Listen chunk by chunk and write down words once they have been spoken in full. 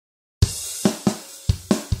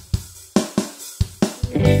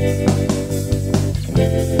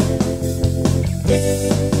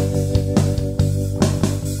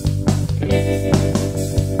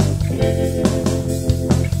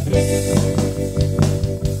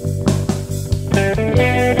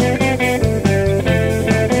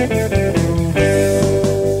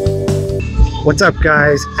What's up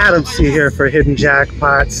guys, Adam C here for Hidden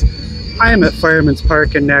Jackpots. I am at Fireman's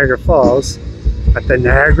Park in Niagara Falls at the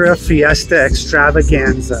Niagara Fiesta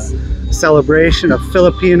Extravaganza, a celebration of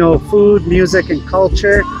Filipino food, music, and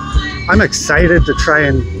culture. I'm excited to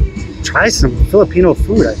try some Filipino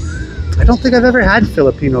food. I don't think I've ever had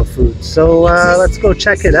Filipino food, so let's go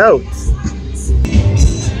check it out.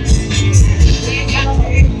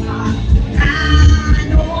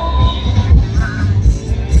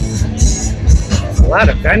 A lot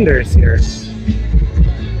of vendors here.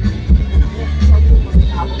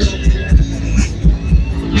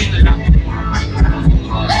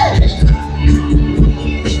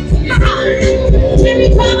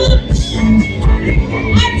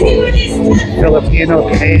 Filipino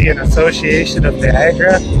Canadian Association of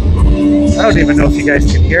Niagara. I don't even know if you guys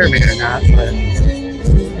can hear me or not, but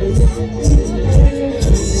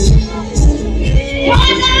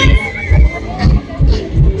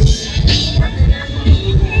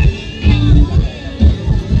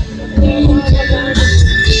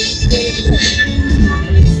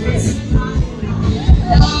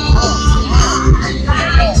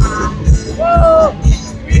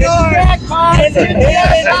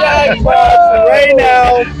right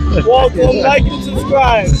now, welcome, like and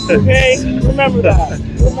subscribe, okay? Remember that.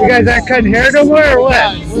 You guys aren't cutting hair no more or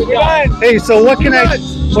what? Hey, so what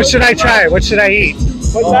should I try? What should I eat?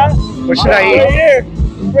 What's that? What should I eat?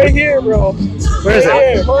 Right here, bro. Where is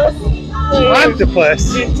it?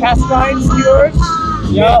 Octopus. Intestine skewers.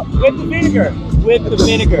 Yeah, with the vinegar. With the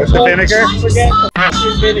vinegar. With the vinegar? Forget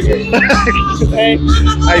the vinegar. Okay?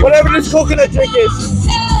 Whatever this coconut drink is.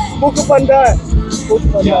 Buka Pandan.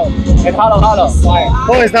 And halo halo.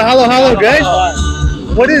 Oh, is the halo halo good?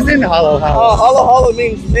 What is in halo halo? Halo halo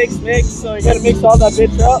means mix, so you gotta mix all that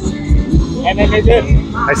bitch up. And then they dip.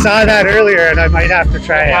 I saw that earlier and I might have to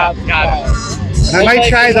try it. Got it. And I might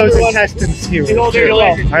try those intestine skewers too. Are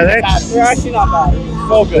they? They're actually not bad.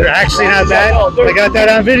 So good. They're actually not bad? I got that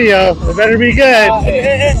on video. They better be good.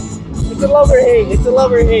 It's a love or hate. It's a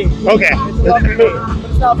love or hate. Okay. It's a love or hate.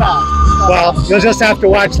 But it's not bad. Well, you'll just have to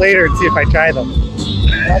watch later and see if I try them.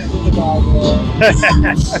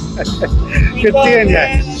 Good seeing you.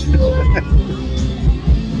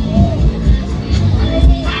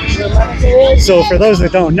 So for those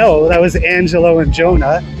that don't know, that was Angelo and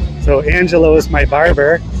Jonah. So Angelo is my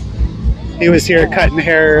barber. He was here cutting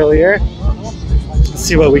hair earlier. Let's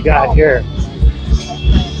see what we got here.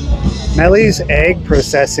 Melly's Egg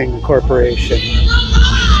Processing Corporation.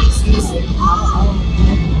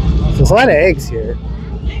 There's a lot of eggs here.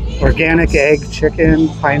 Organic egg, chicken,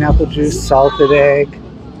 pineapple juice, salted egg,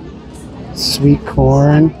 sweet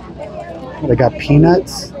corn. They got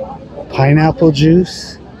peanuts, pineapple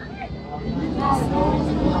juice.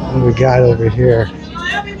 What do we got over here?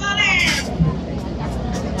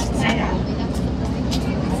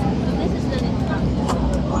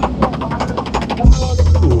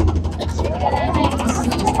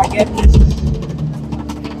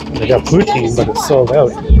 They got poutine, but it's sold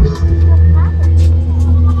out.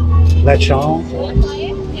 Lechon,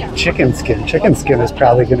 chicken skin. Chicken skin is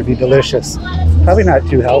probably going to be delicious. Probably not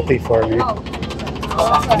too healthy for me.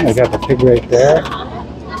 I got the pig right there.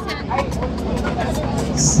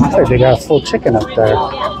 Looks like they got a full chicken up there.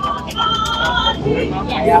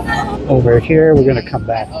 Over here, we're going to come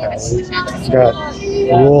back probably. We got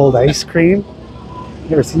rolled ice cream.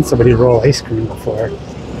 Never seen somebody roll ice cream before.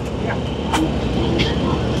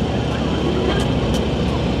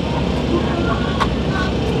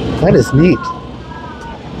 That is neat.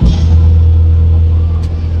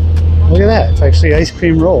 Look at that. It's actually ice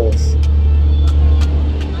cream rolls.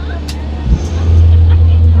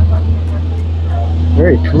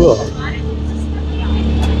 Very cool.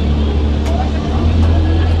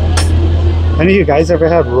 Any of you guys ever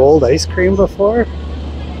had rolled ice cream before?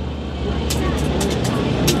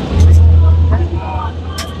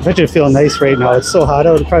 I bet you feel nice right now. It's so hot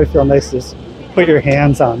out, it'd probably feel nice to just put your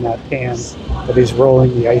hands on that pan that he's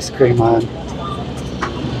rolling the ice cream on.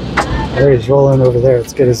 There he's rolling over there.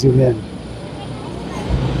 Let's get a zoom in.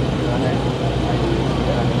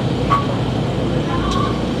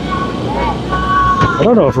 I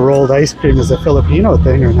don't know if rolled ice cream is a Filipino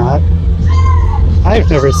thing or not. I've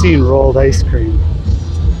never seen rolled ice cream.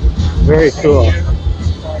 Very cool.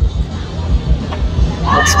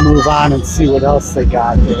 Let's move on and see what else they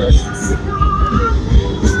got here.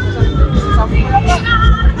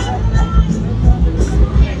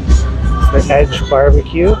 The Edge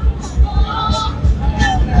Barbecue.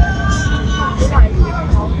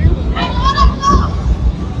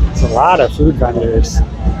 It's a lot of food vendors.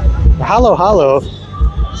 The Halo Halo. I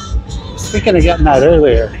was thinking of getting that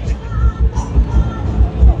earlier.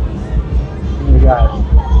 What do we got?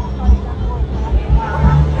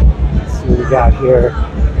 Let's see what we got here.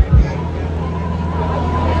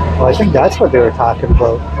 Well, I think that's what they were talking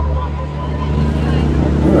about.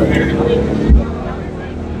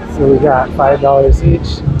 So we got $5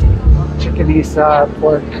 each. Chicken isa,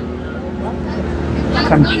 pork,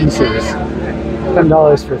 10 pieces.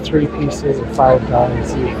 $10 for 3 pieces or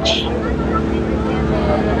 $5 each.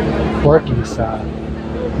 Pork isa.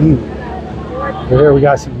 Here we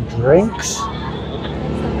got some drinks.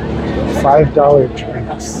 $5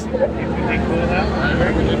 drinks.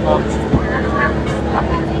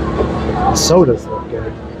 The sodas look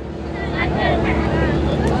good.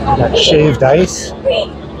 We got shaved ice.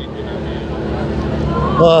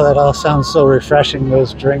 Oh, that all sounds so refreshing,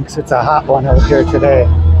 those drinks. It's a hot one out here today.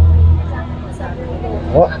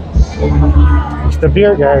 Oh, it's the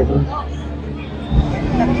beer garden.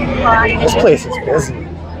 This place is busy.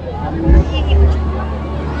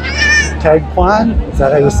 Tag Kwan? Is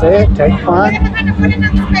that how you say it? Tag Kwan?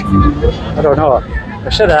 I don't know. I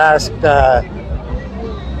should have asked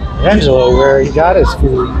Angelo where he got his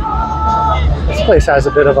food. This place has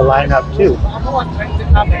a bit of a lineup too.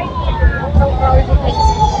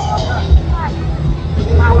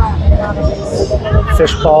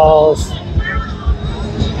 Fish balls.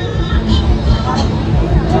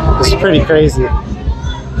 This is pretty crazy.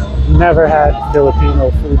 Never had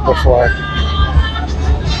Filipino food before.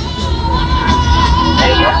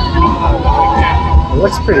 It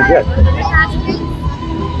looks pretty good.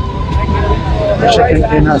 Chicken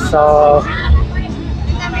inasal.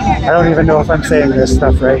 I don't even know if I'm saying this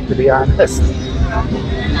stuff right, to be honest.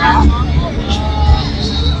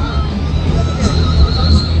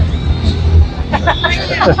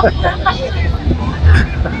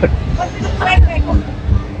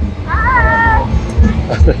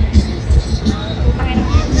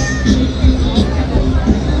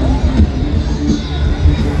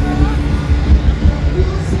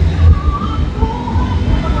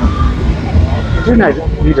 I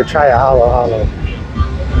do need to try a halo halo.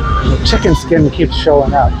 The chicken skin keeps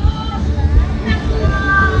showing up.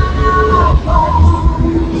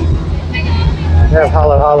 They have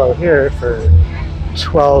halo halo here for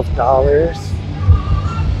 $12.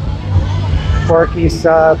 Pork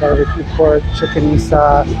isa, barbecue pork, chicken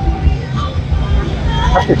isa. I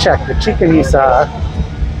have to check the chicken isa.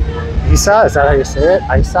 Isa, is that how you say it?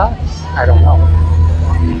 Isa? I don't know.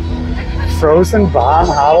 Frozen bomb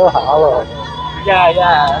halo halo.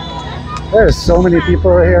 Yeah. There's so many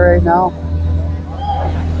people here right now.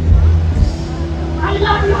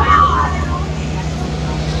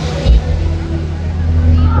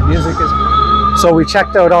 The music is... So we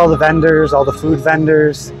checked out all the vendors, all the food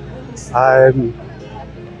vendors. I'm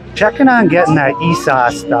checking on getting that isa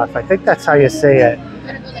stuff. I think that's how you say it.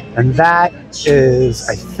 And that is,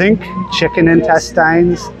 I think, chicken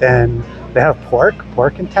intestines, and they have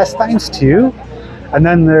pork intestines too. And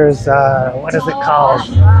then there's, what is it called?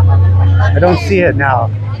 I don't see it now.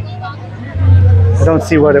 I don't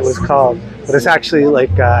see what it was called. But it's actually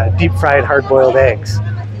like deep fried hard-boiled eggs.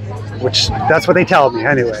 Which, that's what they tell me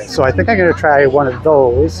anyway. So I think I'm gonna try one of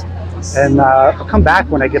those. And I'll come back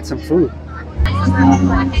when I get some food.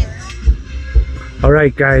 All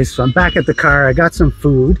right, guys, so I'm back at the car. I got some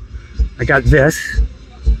food. I got this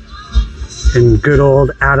in good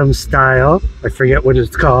old Adam style. I forget what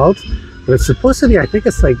it's called. But it's supposed to be, I think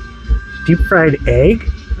it's like deep fried egg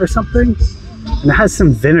or something. And it has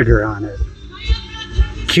some vinegar on it.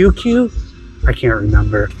 QQ? I can't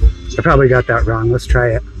remember. I probably got that wrong. Let's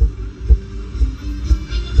try it.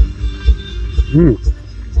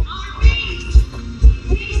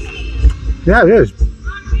 Yeah, it is.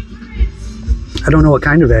 I don't know what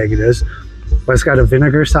kind of egg it is, but it's got a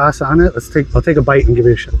vinegar sauce on it. I'll take a bite and give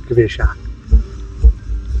you a shot.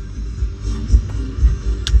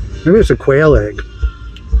 Maybe it's a quail egg.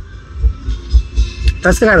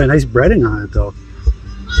 That's got a nice breading on it though.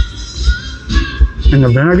 And the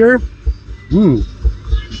vinegar,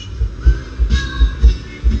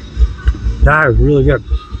 that is really good.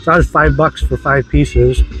 So that was $5 for 5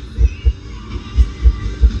 pieces.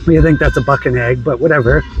 You think that's a buck an egg, but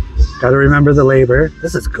whatever. Gotta remember the labor.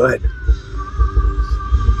 This is good.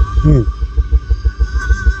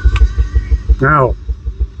 Now,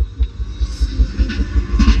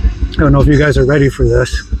 I don't know if you guys are ready for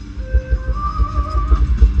this.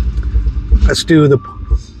 Let's do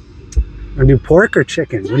pork or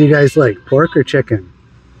chicken. What do you guys like? Pork or chicken?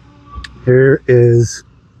 Here is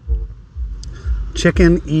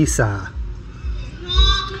chicken isa.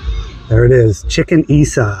 There it is, chicken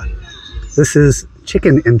isa. This is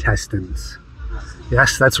chicken intestines.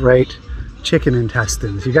 Yes, that's right, chicken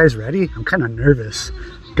intestines. You guys ready? I'm kind of nervous.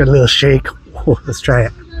 Got a little shake. Whoa, let's try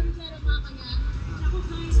it.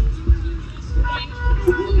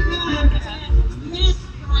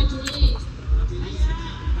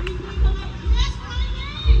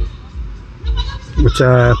 It's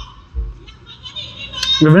the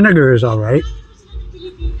vinegar is all right.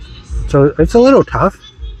 So it's a little tough.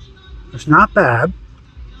 It's not bad.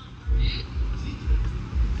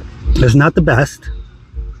 It's not the best.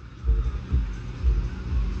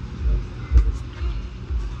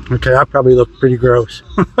 Okay, that probably looked pretty gross.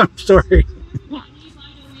 I'm sorry.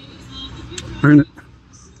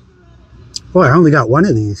 Boy, I only got one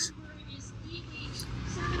of these.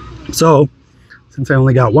 So, since I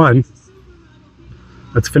only got one,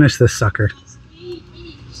 let's finish this sucker.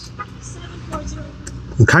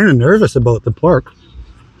 I'm kind of nervous about the pork.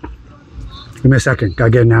 Give me a second,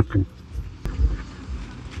 gotta get a napkin.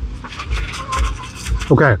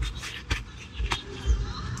 Okay.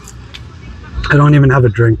 I don't even have a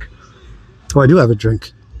drink. Oh, I do have a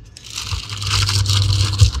drink.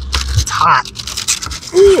 It's hot.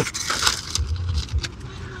 Ooh.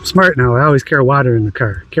 Smart now, I always carry water in the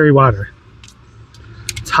car. Carry water.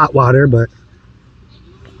 It's hot water, but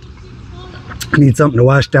I need something to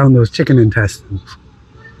wash down those chicken intestines.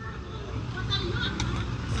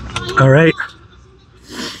 All right.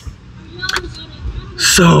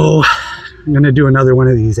 So, I'm gonna do another one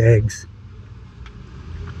of these eggs.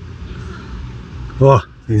 Oh,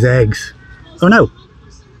 these eggs. Oh no.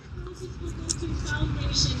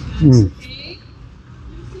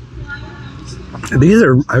 These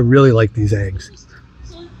are, I really like these eggs.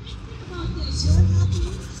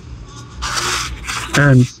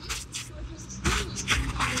 And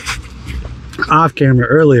off camera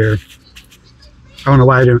earlier, I don't know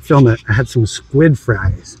why I didn't film it, I had some squid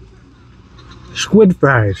fries. Squid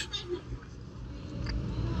fries.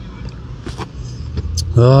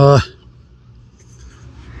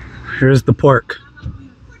 Here's the pork.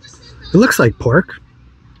 It looks like pork.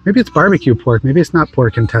 Maybe it's barbecue pork. Maybe it's not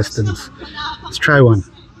pork intestines. Let's try one.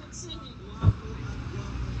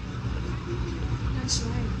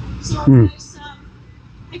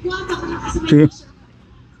 See?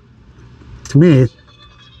 To me,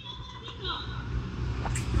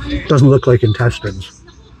 it doesn't look like intestines.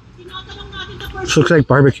 This looks like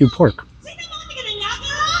barbecue pork.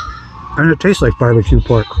 And it tastes like barbecue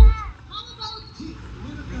pork.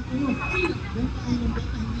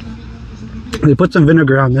 They put some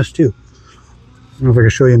vinegar on this too. I don't know if I can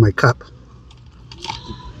show you my cup.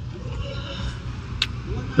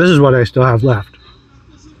 This is what I still have left.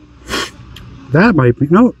 That might be,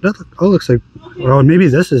 no, that looks like, oh, maybe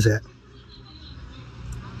this is it.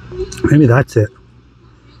 Maybe that's it.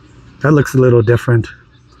 That looks a little different.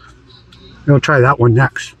 We'll try that one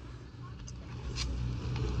next.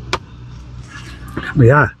 But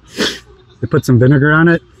yeah, they put some vinegar on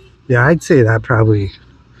it. Yeah, I'd say that probably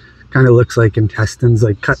kind of looks like intestines,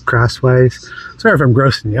 like cut crosswise. Sorry if I'm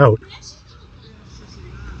grossing you out.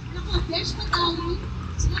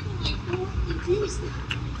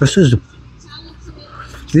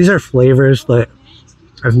 These are flavors that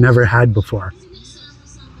I've never had before.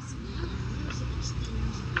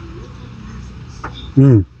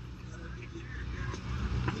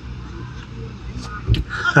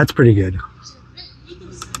 That's pretty good.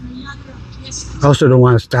 I also don't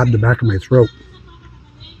want to stab the back of my throat.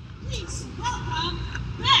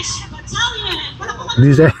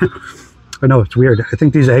 These eggs, I know it's weird. I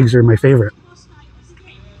think these eggs are my favorite.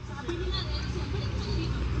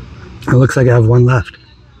 It looks like I have one left.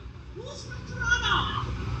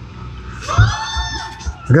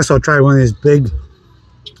 I guess I'll try one of these big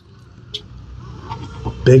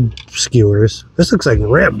skewers. This looks like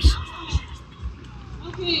ribs.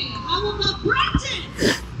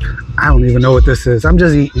 I don't even know what this is. I'm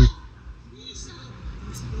just eating.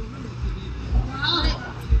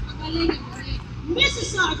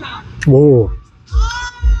 Whoa.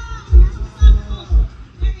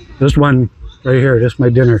 This one right here, this is my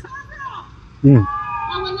dinner.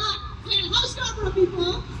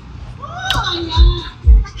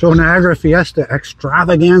 So Niagara Fiesta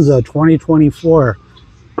Extravaganza 2024.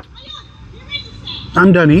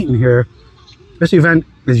 I'm done eating here. This event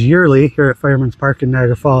is yearly here at Fireman's Park in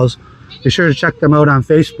Niagara Falls. Be sure to check them out on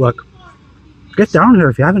Facebook. Get down here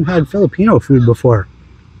if you haven't had Filipino food before.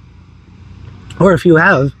 Or if you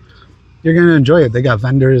have, you're going to enjoy it. They got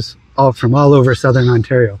vendors from all over Southern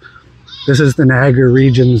Ontario. This is the Niagara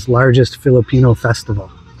region's largest Filipino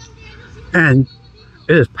festival. And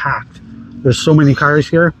it is packed. There's so many cars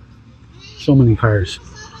here. So many cars.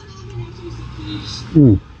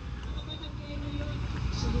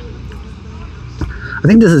 I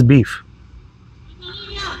think this is beef.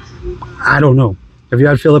 I don't know. Have you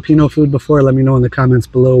had Filipino food before? Let me know in the comments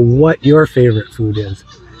below what your favorite food is.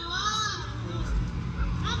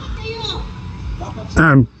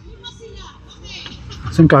 I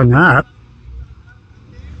think on that,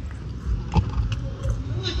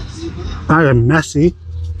 I am messy.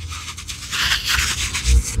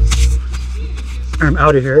 I'm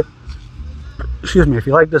out of here. Excuse me. If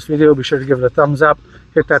you like this video, be sure to give it a thumbs up.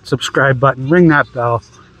 Hit that subscribe button. Ring that bell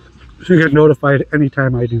so you get notified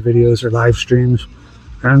anytime I do videos or live streams.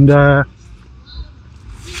 And yeah,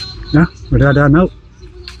 with that, I'm out.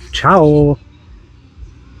 Ciao.